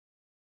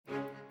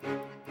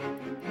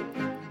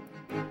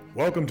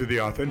Welcome to the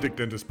Authentic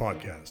Dentist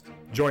Podcast.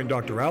 Join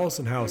Dr.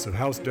 Allison House of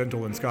House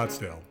Dental in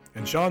Scottsdale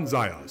and Shawn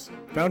Zayas,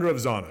 founder of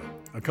Zana,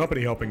 a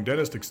company helping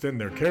dentists extend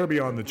their care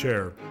beyond the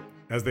chair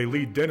as they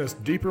lead dentists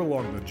deeper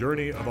along the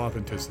journey of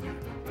authenticity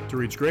to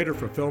reach greater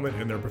fulfillment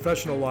in their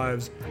professional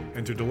lives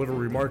and to deliver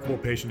remarkable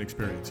patient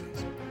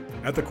experiences.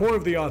 At the core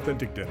of the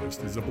Authentic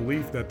Dentist is a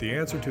belief that the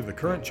answer to the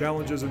current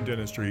challenges in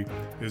dentistry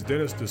is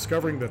dentists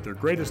discovering that their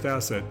greatest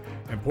asset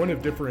and point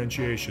of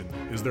differentiation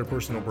is their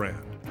personal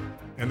brand,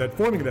 and that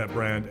forming that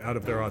brand out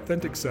of their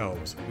authentic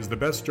selves is the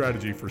best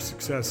strategy for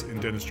success in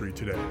dentistry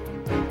today.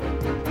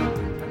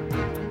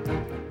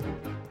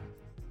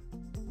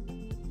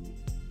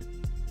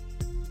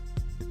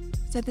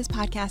 So this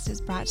podcast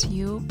is brought to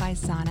you by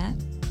Zana,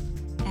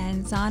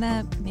 and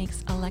Zana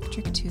makes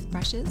electric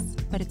toothbrushes,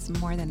 but it's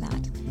more than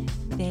that.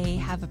 They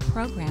have a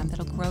program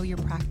that'll grow your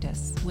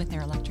practice with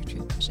their electric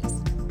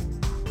toothbrushes.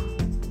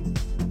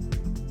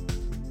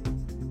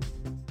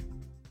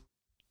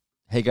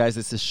 Hey guys,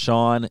 this is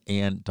Shawn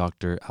and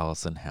Dr.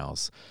 Allison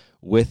House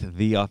with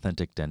the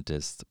Authentic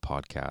Dentist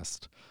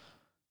podcast.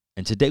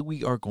 And today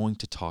we are going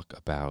to talk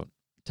about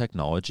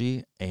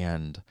technology,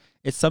 and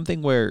it's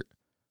something where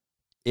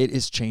it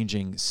is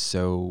changing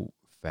so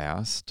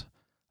fast.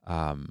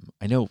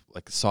 I know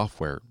like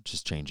software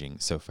just changing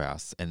so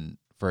fast. And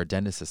for a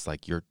dentist, it's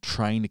like you're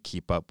trying to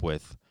keep up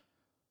with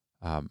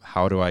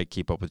how do I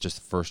keep up with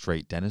just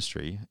first-rate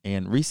dentistry?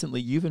 And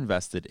recently you've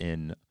invested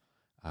in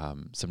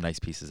some nice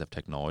pieces of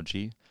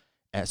technology.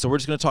 So we're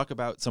just going to talk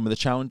about some of the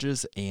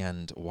challenges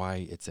and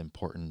why it's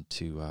important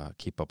to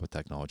keep up with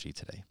technology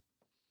today.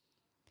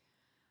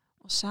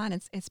 Well, Shawn,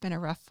 it's been a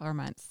rough 4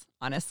 months,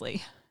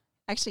 honestly.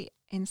 Actually,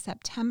 in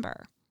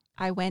September,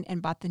 I went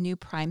and bought the new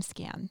Prime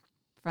Scan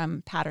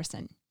from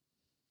Patterson.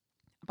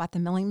 I bought the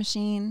milling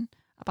machine,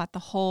 I bought the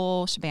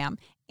whole shabam,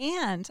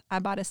 and I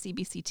bought a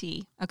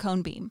CBCT, a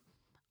cone beam,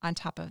 on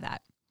top of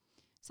that.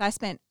 So I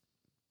spent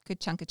a good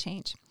chunk of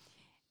change.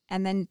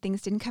 And then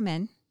things didn't come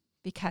in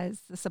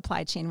because the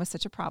supply chain was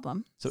such a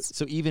problem.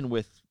 So even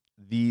with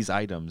these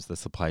items, the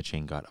supply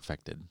chain got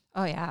affected.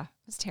 Oh, yeah.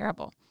 It was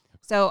terrible.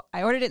 So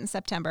I ordered it in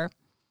September.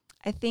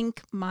 I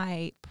think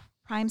my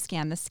Prime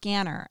Scan, the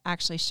scanner,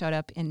 actually showed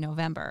up in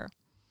November.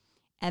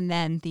 And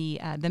then the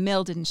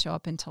mill didn't show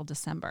up until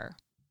December.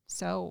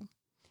 So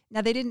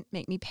now they didn't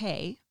make me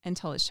pay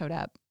until it showed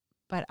up,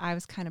 but I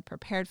was kind of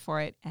prepared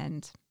for it.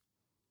 And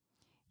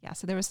yeah,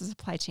 so there was a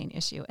supply chain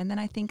issue. And then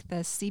I think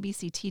the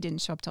CBCT didn't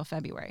show up till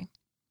February.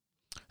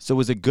 So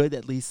was it good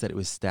at least that it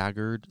was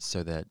staggered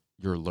so that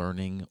you're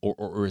learning,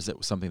 or is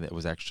it something that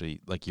was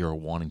actually like you're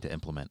wanting to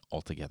implement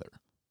altogether?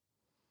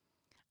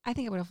 I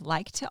think I would have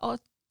liked to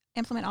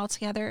implement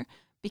altogether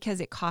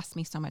because it cost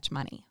me so much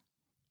money.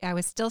 I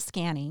was still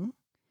scanning.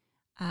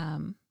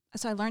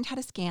 So I learned how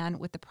to scan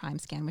with the Prime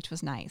Scan, which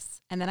was nice.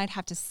 And then I'd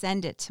have to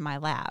send it to my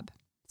lab.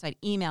 So I'd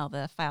email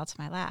the file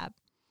to my lab.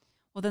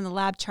 Well, then the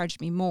lab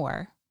charged me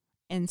more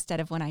instead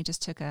of when I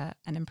just took an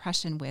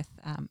impression with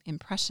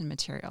impression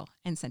material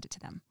and sent it to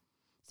them.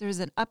 So there was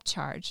an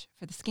upcharge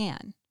for the scan.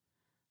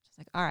 I was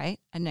like, all right,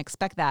 I didn't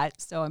expect that.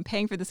 So I'm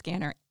paying for the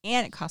scanner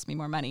and it cost me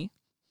more money.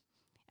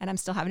 And I'm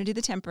still having to do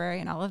the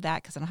temporary and all of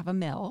that because I don't have a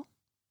mill.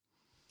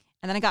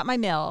 And then I got my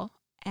mill,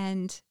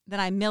 and then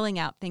I'm milling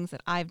out things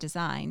that I've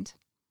designed.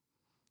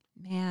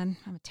 Man,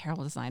 I'm a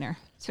terrible designer.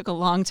 It took a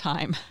long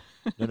time.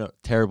 No,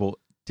 terrible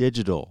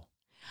digital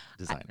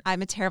designer.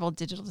 I'm a terrible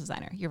digital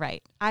designer. You're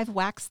right. I've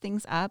waxed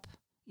things up.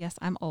 Yes,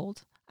 I'm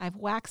old. I've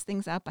waxed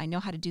things up. I know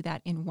how to do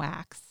that in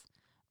wax.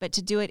 But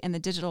to do it in the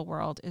digital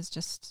world is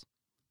just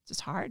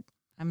hard.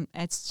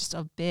 It's just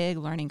a big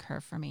learning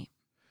curve for me.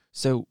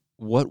 So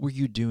what were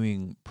you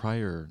doing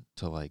prior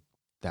to like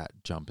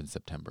that jump in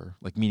September?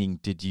 Like, meaning,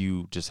 did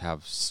you just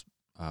have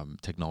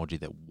technology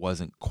that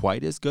wasn't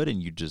quite as good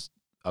and you just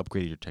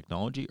upgraded your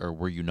technology, or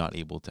were you not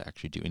able to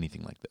actually do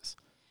anything like this?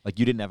 Like,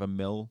 you didn't have a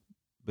mill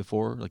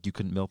before? Like, you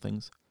couldn't mill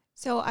things?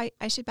 So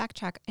I should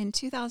backtrack. In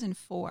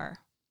 2004,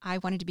 I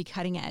wanted to be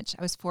cutting edge.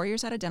 I was 4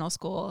 years out of dental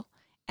school,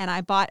 and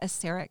I bought a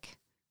CEREC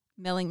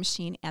milling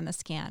machine and the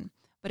scan,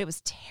 but it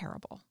was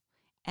terrible.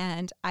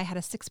 And I had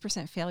a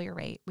 6% failure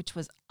rate, which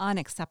was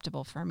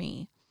unacceptable for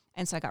me.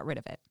 And so I got rid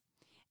of it.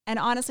 And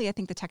honestly, I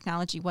think the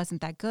technology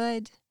wasn't that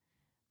good.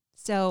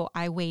 So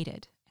I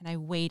waited and I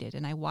waited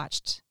and I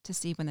watched to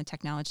see when the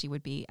technology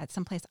would be at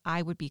some place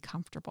I would be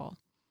comfortable.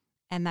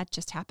 And that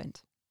just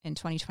happened in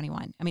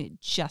 2021. I mean, it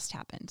just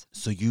happened.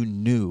 So you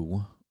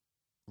knew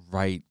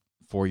right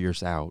 4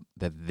 years out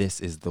that this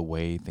is the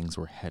way things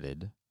were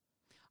headed.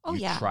 Oh,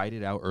 you yeah. tried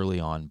it out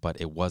early on,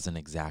 but it wasn't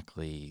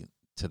exactly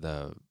to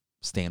the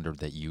standard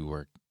that you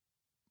were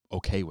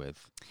okay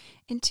with.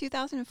 In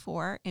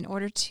 2004, in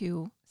order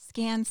to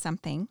scan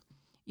something,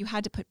 you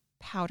had to put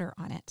powder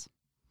on it.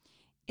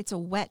 It's a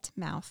wet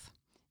mouth.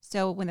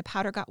 So when the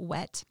powder got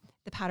wet,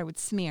 the powder would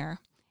smear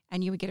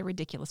and you would get a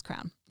ridiculous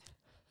crown.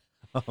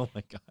 Oh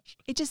my gosh.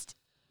 It just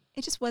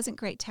wasn't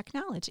great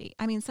technology.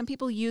 I mean, some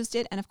people used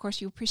it, and of course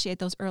you appreciate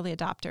those early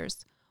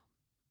adopters.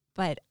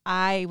 But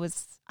I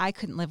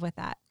couldn't live with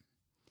that.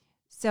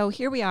 So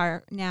here we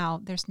are now.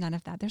 There's none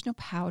of that. There's no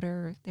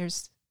powder.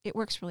 It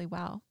works really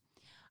well.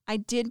 I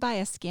did buy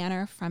a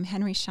scanner from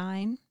Henry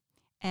Schein,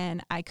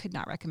 and I could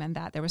not recommend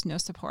that. There was no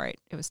support.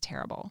 It was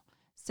terrible.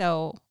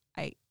 So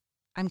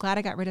I'm glad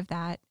I got rid of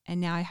that,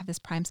 and now I have this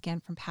Prime Scan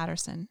from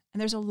Patterson.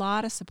 And there's a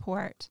lot of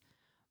support,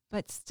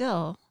 but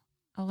still,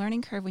 a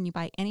learning curve when you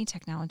buy any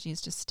technology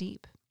is just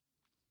steep.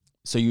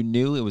 So you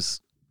knew it was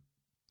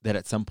that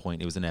at some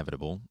point it was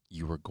inevitable.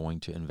 You were going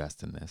to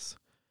invest in this,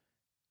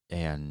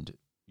 and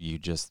you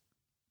just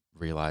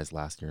realized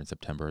last year in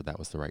September that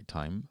was the right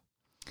time.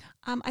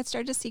 I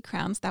started to see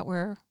crowns that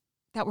were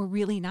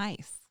really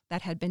nice,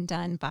 that had been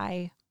done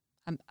by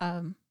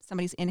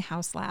somebody's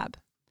in-house lab.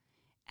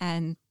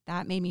 And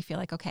that made me feel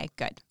like, okay,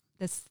 good.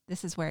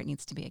 This is where it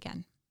needs to be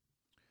again.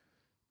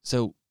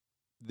 So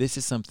this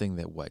is something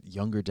that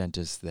younger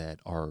dentists that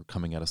are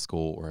coming out of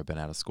school or have been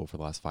out of school for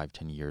the last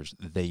 5-10 years,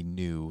 they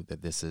knew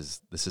that this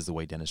is the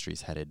way dentistry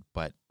is headed.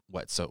 But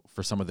so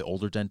for some of the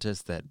older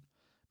dentists that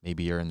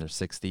maybe are in their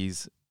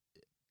 60s,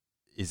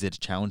 is it a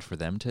challenge for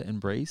them to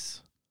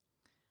embrace?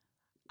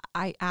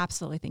 I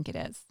absolutely think it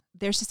is.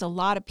 There's just a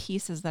lot of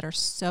pieces that are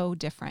so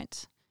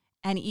different.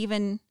 And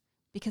even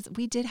because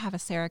we did have a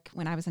CEREC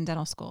when I was in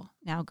dental school.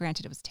 Now,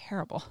 granted, it was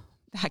terrible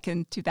back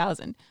in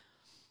 2000.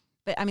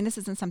 But, I mean, this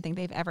isn't something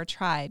they've ever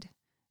tried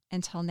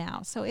until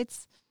now. So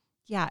it's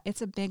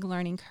a big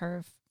learning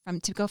curve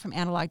to go from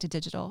analog to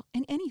digital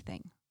in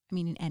anything. I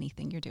mean, in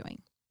anything you're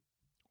doing.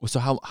 Well, so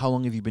how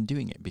long have you been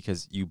doing it?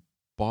 Because you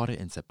bought it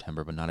in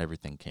September, but not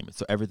everything came in.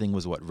 So everything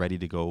was ready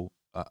to go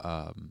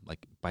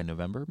like by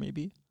November,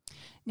 maybe?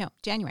 No,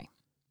 January.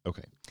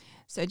 Okay.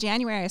 So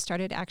January, I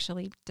started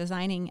actually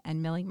designing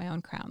and milling my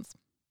own crowns.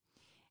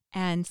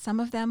 And some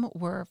of them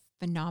were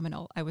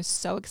phenomenal. I was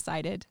so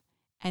excited.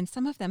 And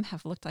some of them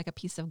have looked like a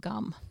piece of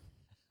gum.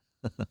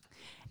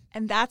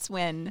 And that's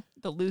when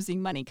the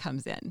losing money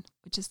comes in,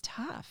 which is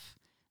tough.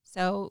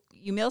 So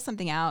you mill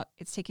something out.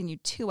 It's taken you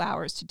 2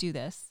 hours to do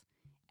this,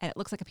 and it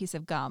looks like a piece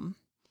of gum.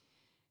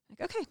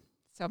 Like, okay,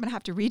 so I'm going to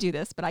have to redo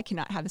this, but I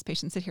cannot have this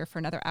patient sit here for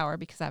another hour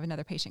because I have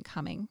another patient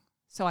coming.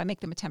 So I make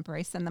them a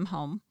temporary, send them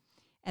home.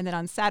 And then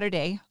on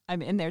Saturday,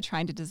 I'm in there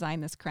trying to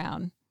design this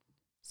crown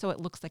so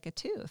it looks like a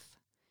tooth.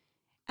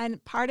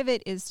 And part of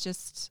it is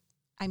just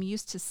I'm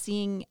used to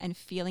seeing and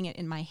feeling it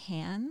in my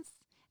hands.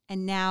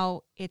 And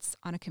now it's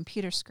on a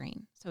computer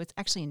screen. So it's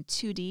actually in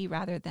 2D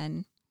rather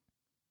than,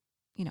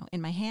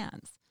 in my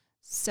hands.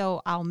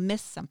 So I'll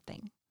miss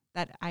something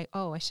that I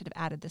should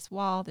have added this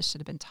wall. This should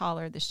have been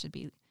taller.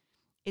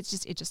 It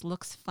just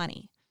looks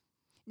funny.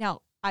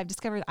 Now, I've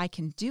discovered I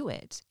can do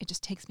it. It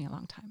just takes me a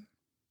long time.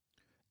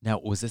 Now,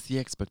 was this the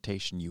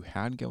expectation you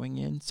had going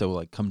in? So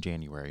like come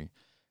January,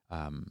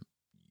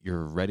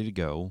 you're ready to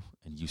go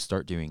and you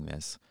start doing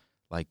this.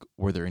 Like,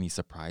 were there any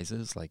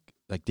surprises? Like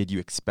did you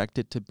expect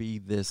it to be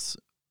this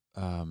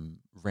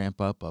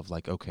ramp up of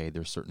like, okay,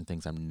 there's certain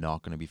things I'm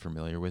not going to be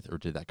familiar with, or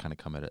did that kind of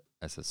come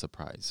as a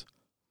surprise?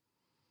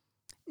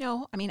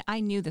 No, I mean, I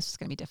knew this was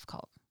going to be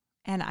difficult.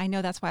 And I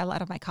know that's why a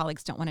lot of my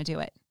colleagues don't want to do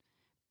it,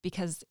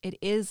 because it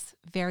is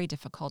very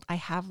difficult. I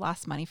have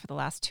lost money for the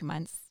last 2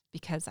 months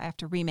because I have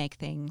to remake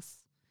things.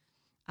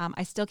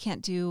 I still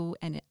can't do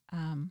an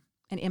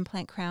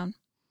implant crown.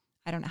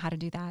 I don't know how to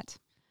do that.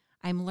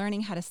 I'm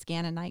learning how to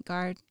scan a night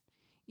guard.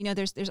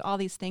 There's all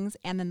these things,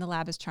 and then the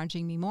lab is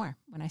charging me more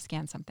when I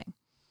scan something.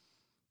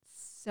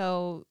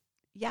 So,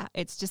 yeah,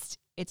 it's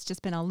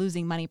just been a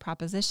losing money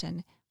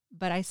proposition,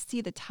 but I see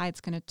the tide's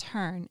going to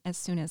turn as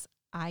soon as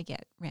I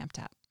get ramped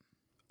up.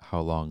 How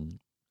long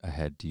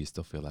ahead do you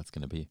still feel that's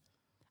going to be?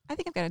 I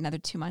think I've got another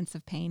 2 months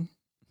of pain.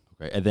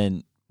 Okay. And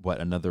then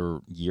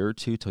another year or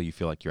two till you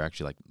feel like you're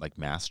actually like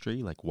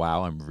mastery? Like,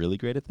 wow, I'm really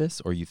great at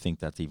this? Or you think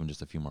that's even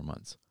just a few more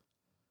months?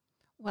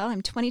 Well,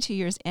 I'm 22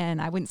 years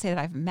in. I wouldn't say that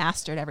I've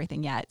mastered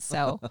everything yet.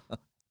 So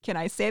can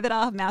I say that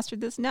I'll have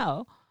mastered this?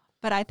 No.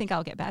 But I think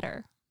I'll get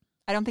better.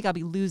 I don't think I'll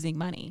be losing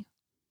money.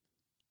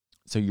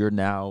 So you're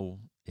now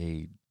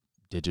a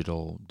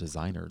digital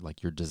designer.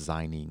 Like, you're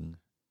designing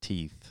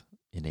teeth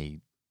in a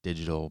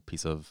digital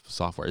piece of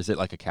software. Is it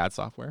like a CAD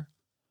software?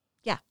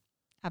 Yeah,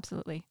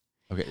 absolutely.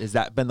 Okay. Has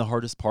that been the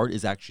hardest part,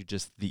 is actually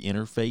just the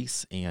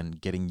interface and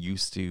getting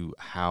used to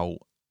how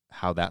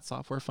that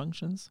software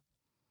functions?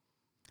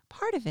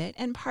 Part of it,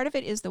 and part of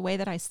it is the way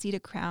that I seat a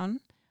crown.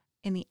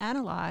 In the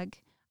analog,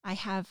 I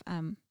have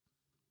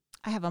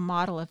a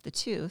model of the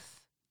tooth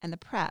and the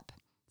prep,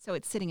 so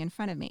it's sitting in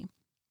front of me.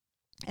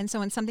 And so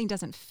when something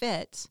doesn't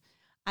fit,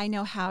 I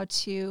know how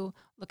to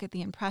look at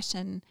the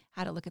impression,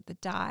 how to look at the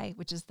die,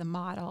 which is the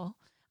model.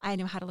 I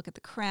know how to look at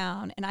the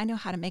crown, and I know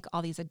how to make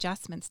all these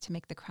adjustments to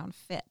make the crown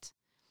fit.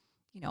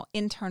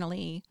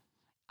 Internally,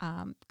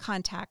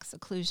 contacts,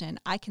 occlusion,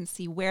 I can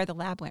see where the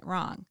lab went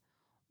wrong.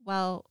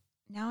 Well,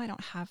 now I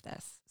don't have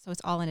this, so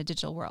it's all in a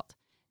digital world.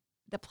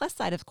 The plus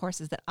side, of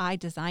course, is that I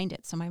designed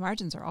it, so my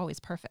margins are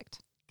always perfect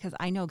because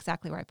I know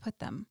exactly where I put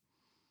them.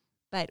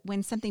 But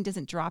when something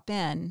doesn't drop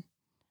in,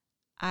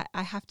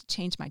 I have to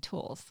change my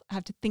tools. I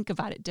have to think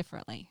about it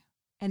differently,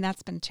 and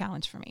that's been a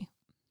challenge for me.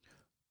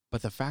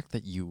 But the fact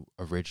that you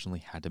originally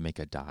had to make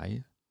a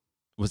die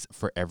was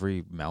for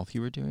every mouth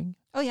you were doing?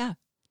 Oh, yeah.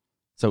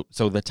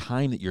 So the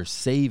time that you're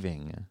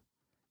saving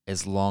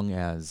as long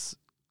as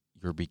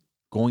you're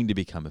going to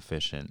become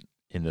efficient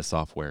in the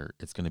software,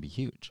 it's going to be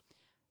huge.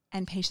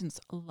 And patients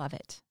love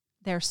it.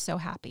 They're so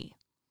happy.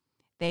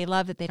 They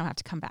love that they don't have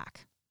to come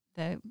back.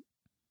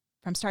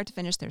 From start to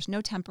finish, there's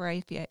no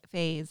temporary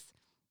phase.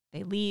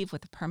 They leave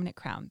with a permanent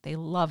crown. They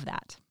love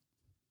that.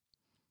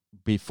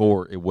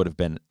 Before, it would have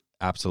been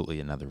absolutely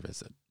another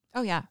visit.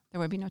 Oh, yeah. There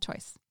would be no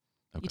choice.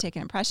 Okay. You take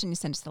an impression, you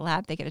send it to the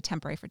lab, they get a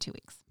temporary for 2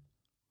 weeks.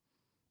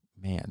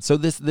 Man, so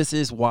this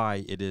is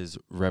why it is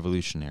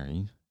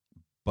revolutionary,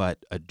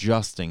 but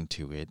adjusting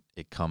to it,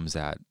 it comes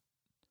at,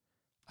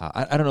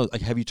 I don't know,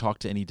 like, have you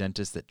talked to any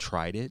dentists that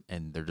tried it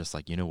and they're just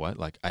like, you know what,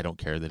 like, I don't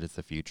care that it's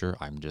the future.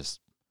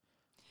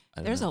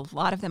 There's a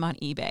lot of them on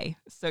eBay.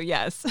 So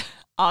yes,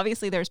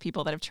 obviously there's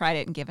people that have tried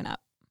it and given up.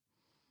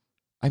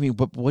 I mean,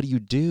 but what do you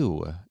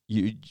do?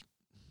 Do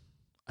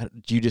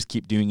you just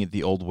keep doing it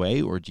the old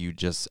way, or do you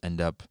just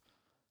end up,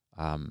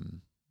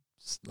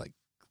 like,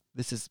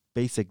 this is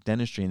basic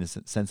dentistry in the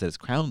sense that it's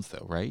crowns,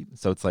 though, right?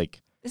 So it's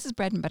like, this is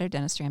bread and butter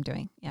dentistry I'm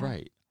doing. Yeah.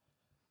 Right.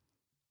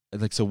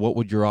 Like, so what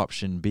would your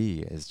option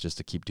be? Is just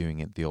to keep doing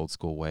it the old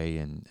school way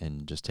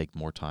and just take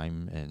more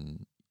time,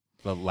 and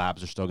the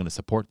labs are still going to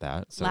support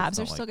that. So labs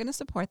are still going to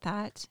support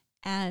that.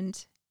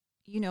 And,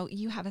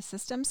 you have a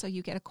system, so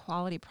you get a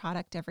quality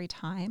product every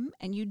time.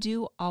 And you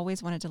do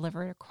always want to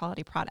deliver a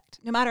quality product.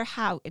 No matter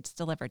how it's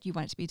delivered, you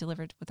want it to be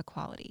delivered with a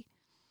quality.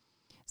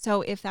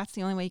 So if that's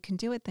the only way you can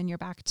do it, then you're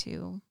back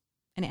to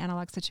an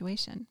analog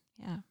situation.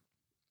 Yeah.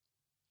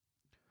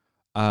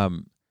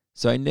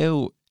 So I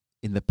know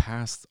in the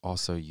past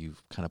also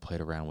you've kind of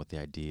played around with the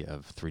idea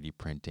of 3D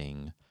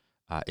printing.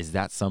 Is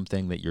that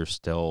something that you're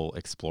still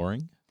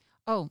exploring?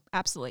 Oh,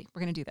 absolutely.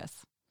 We're going to do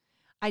this.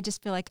 I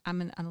just feel like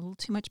I'm in a little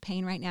too much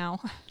pain right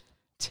now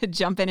to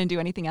jump in and do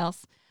anything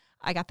else.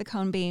 I got the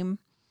cone beam.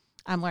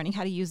 I'm learning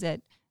how to use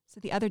it. So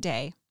the other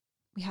day,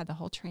 we had the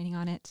whole training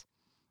on it,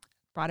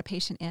 brought a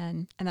patient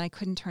in, and then I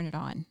couldn't turn it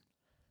on,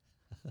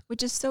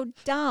 which is so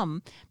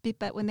dumb.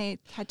 But when they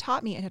had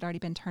taught me, it had already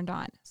been turned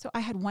on. So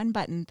I had one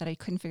button that I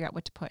couldn't figure out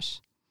what to push.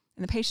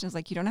 And the patient was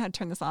like, you don't know how to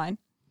turn this on?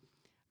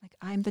 Like,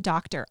 I'm the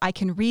doctor. I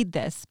can read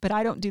this, but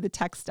I don't do the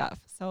tech stuff.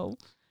 So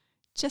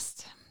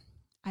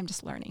I'm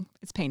just learning.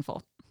 It's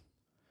painful.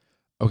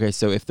 Okay,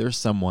 so if there's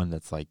someone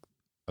that's like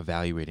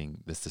evaluating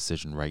this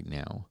decision right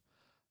now,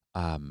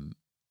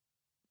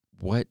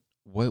 what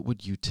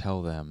would you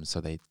tell them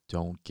so they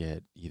don't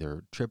get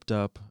either tripped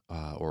up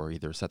or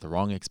either set the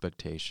wrong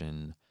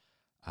expectation,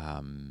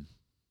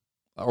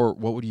 or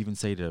what would you even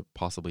say to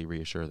possibly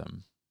reassure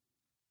them?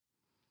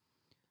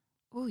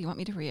 Oh, you want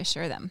me to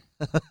reassure them?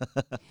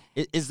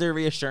 Is there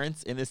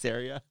reassurance in this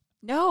area?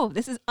 No,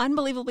 this is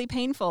unbelievably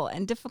painful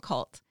and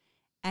difficult.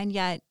 And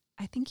yet,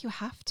 I think you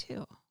have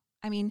to.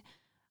 I mean,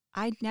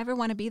 I never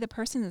want to be the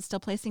person that's still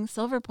placing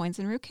silver points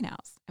in root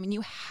canals. I mean,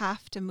 you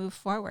have to move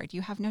forward.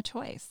 You have no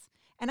choice.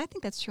 And I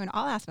think that's true in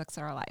all aspects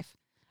of our life.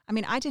 I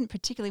mean, I didn't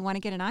particularly want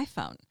to get an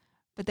iPhone,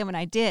 but then when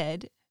I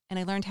did and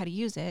I learned how to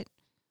use it,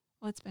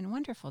 well, it's been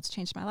wonderful. It's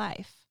changed my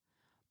life.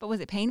 But was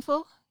it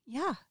painful?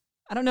 Yeah.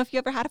 I don't know if you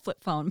ever had a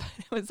flip phone, but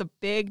it was a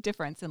big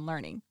difference in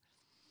learning.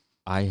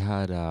 I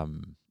had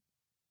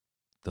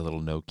the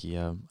little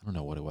Nokia. I don't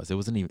know what it was. It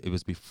wasn't even. It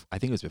was I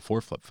think it was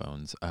before flip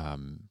phones.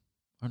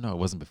 Oh no, it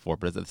wasn't before,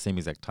 but it was at the same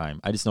exact time.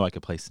 I just know I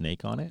could play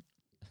Snake on it.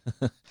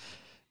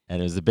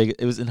 And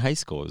it was in high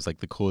school. It was like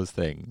the coolest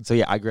thing. So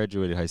yeah, I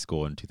graduated high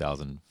school in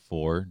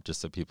 2004,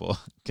 just so people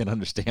can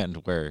understand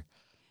where.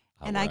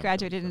 And I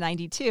graduated in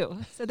 92.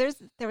 So there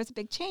was a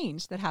big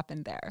change that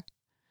happened there.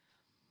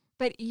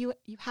 But you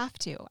have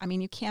to. I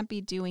mean, you can't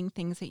be doing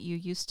things that you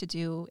used to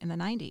do in the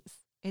 90s.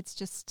 It's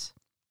just,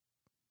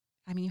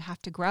 I mean, you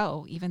have to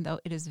grow, even though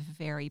it is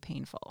very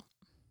painful.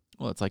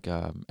 Well, it's like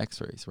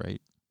X-rays,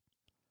 right?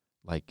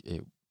 Like,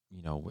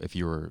 if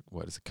you were,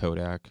 what is a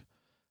Kodak?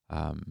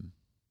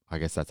 I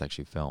guess that's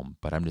actually film.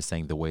 But I'm just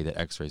saying the way that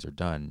X-rays are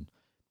done,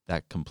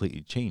 that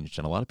completely changed.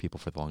 And a lot of people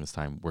for the longest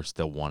time were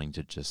still wanting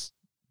to just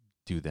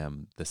do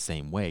them the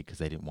same way because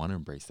they didn't want to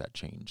embrace that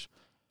change.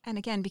 And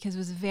again, because it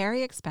was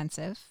very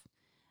expensive.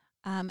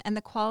 And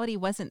the quality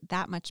wasn't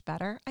that much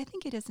better. I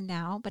think it is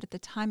now, but at the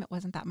time it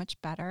wasn't that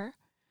much better.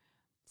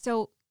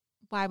 So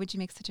why would you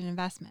make such an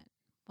investment?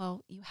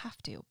 Well, you have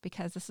to,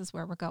 because this is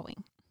where we're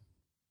going.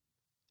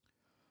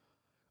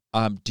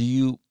 Do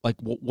you like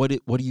what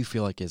do you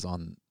feel like is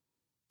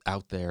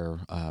out there?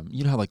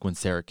 You know how like when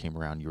Sarah came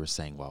around, you were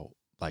saying, well,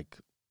 like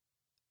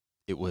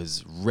it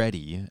was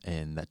ready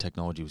and that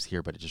technology was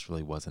here, but it just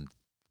really wasn't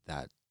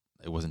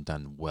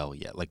done well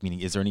yet. Like,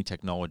 meaning, is there any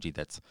technology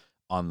that's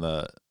on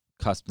the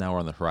cusp now or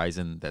on the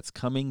horizon that's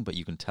coming, but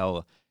you can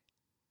tell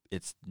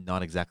it's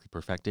not exactly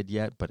perfected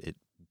yet, but it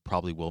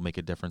probably will make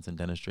a difference in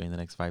dentistry in the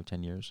next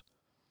 5-10 years?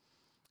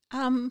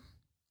 The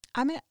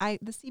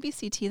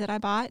CBCT that I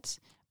bought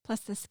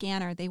plus the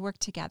scanner, they work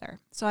together.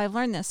 So I've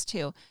learned this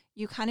too.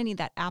 You kind of need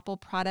that Apple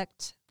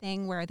product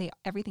thing where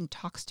everything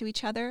talks to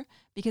each other,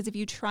 because if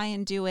you try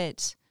and do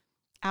it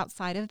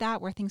outside of that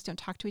where things don't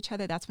talk to each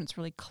other, that's when it's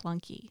really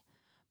clunky.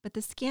 But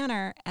the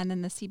scanner and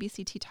then the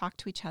CBCT talk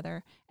to each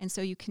other, and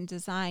so you can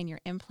design your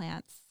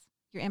implants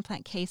your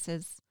implant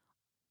cases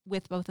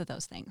with both of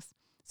those things.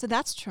 So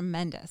that's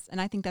tremendous.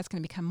 And I think that's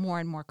going to become more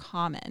and more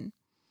common.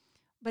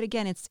 But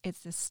again, it's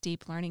this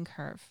steep learning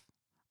curve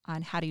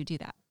on how do you do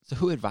that. So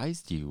who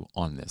advised you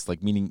on this?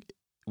 Like, meaning,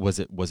 was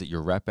it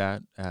your rep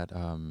at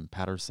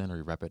Patterson or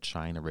your rep at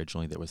Shine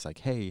originally that was like,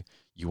 hey,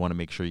 you want to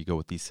make sure you go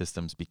with these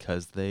systems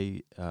because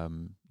they,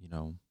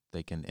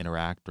 they can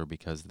interact, or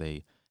because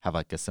they have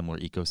like a similar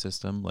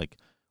ecosystem? Like,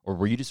 or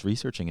were you just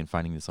researching and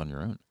finding this on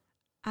your own?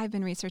 I've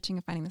been researching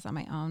and finding this on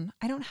my own.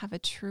 I don't have a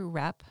true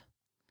rep.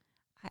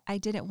 I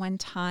did it one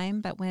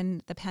time, but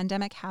when the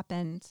pandemic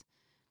happened,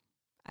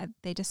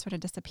 they just sort of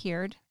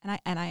disappeared, and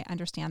I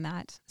understand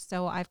that.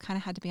 So I've kind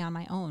of had to be on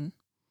my own.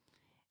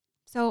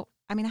 So,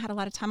 I mean, I had a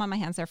lot of time on my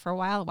hands there for a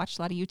while. I watched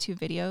a lot of YouTube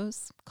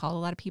videos, called a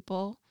lot of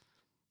people,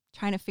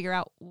 trying to figure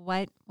out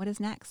what is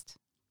next.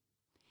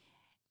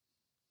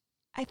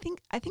 I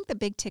think the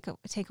big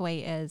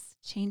takeaway is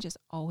change is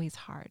always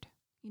hard.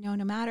 No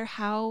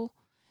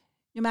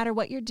matter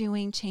what you're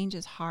doing, change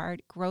is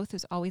hard. Growth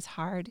is always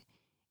hard,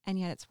 and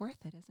yet it's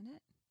worth it, isn't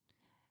it?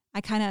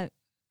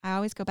 I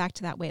always go back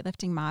to that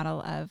weightlifting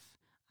model of,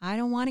 I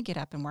don't want to get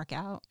up and work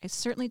out. I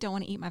certainly don't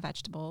want to eat my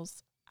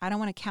vegetables. I don't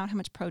want to count how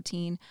much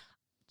protein.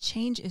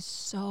 Change is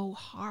so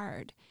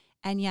hard.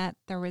 And yet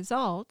the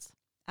result,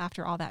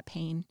 after all that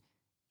pain,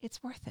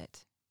 it's worth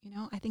it.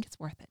 I think it's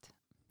worth it.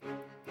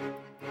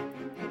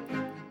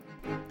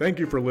 Thank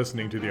you for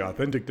listening to the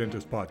Authentic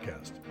Dentist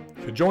Podcast.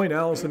 To join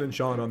Allison and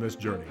Shawn on this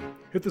journey,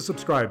 hit the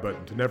subscribe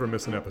button to never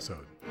miss an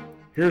episode.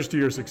 Here's to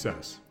your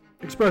success.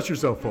 Express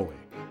yourself fully.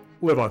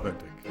 Live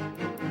authentic.